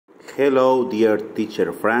Hello, dear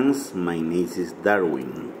teacher friends. My name is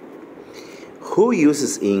Darwin. Who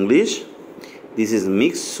uses English? This is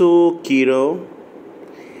Mitsuhiro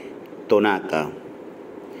Tanaka,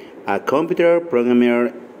 a computer programmer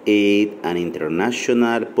at an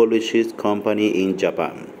international publishing company in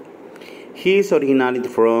Japan. He is originally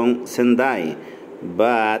from Sendai,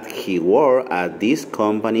 but he works at this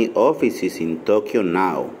company offices in Tokyo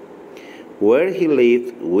now, where he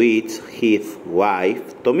lived with his wife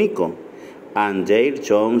Tomiko and their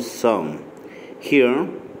young son. Here,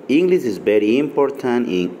 English is very important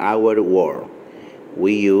in our world.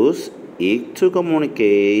 We use it to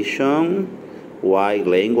communication with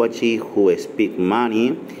languages who speak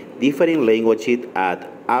many different languages at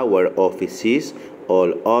our offices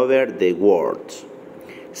all over the world.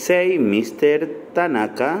 Say Mr.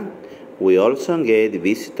 Tanaka, we also get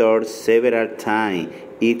visitors several times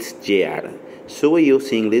each year, so we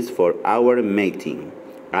use English for our meeting.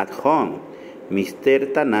 At home,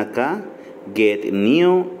 Mr. Tanaka gets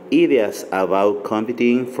new ideas about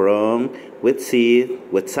computing from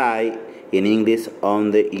websites in English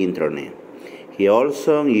on the internet. He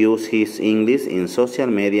also uses his English in social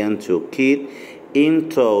media to keep in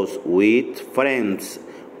touch with friends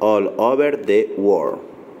all over the world.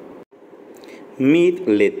 Meet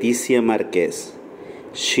Leticia Marquez.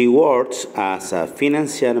 She works as a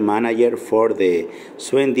financial manager for the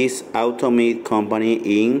Swedish automotive company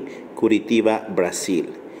in Curitiba, Brazil,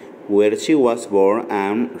 where she was born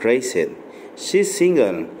and raised. She's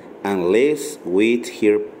single and lives with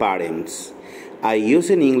her parents. I use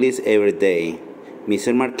English every day,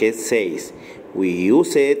 Mr. Marquez says. We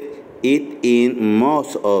use it in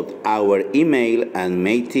most of our email and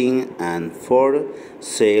meeting and for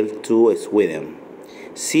sale to Sweden.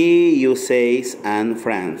 She uses and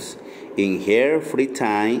friends. In her free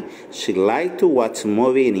time, she likes to watch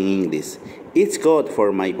movies in English. It's good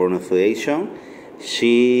for my pronunciation,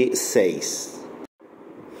 she says.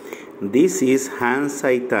 This is Hans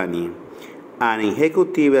Saitani, an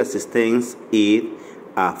executive assistant at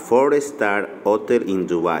a 4-star hotel in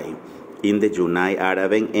Dubai, in the United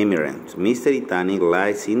Arab Emirates. Mr. Itani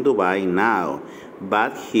lives in Dubai now,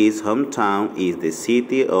 but his hometown is the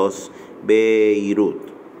city of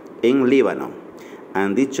Beirut, in Lebanon,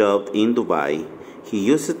 and the job in Dubai. He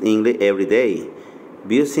uses English every day,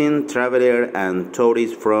 visiting travelers and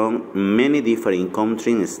tourists from many different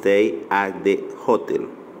countries stay at the hotel.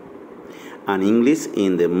 And English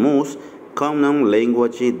is the most common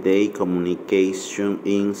language they communication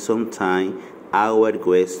in. Sometimes our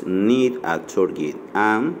guests need a tour guide,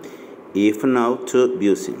 and if not, to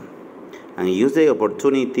visit and use the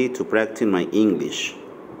opportunity to practice my English.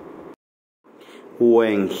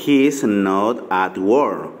 When he's not at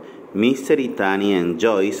work, Mr. Itani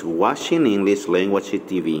enjoys watching English language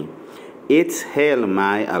TV. It's helped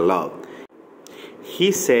me a lot.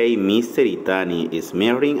 He says Mr. Itani is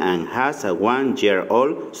married and has a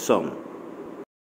 1-year-old son.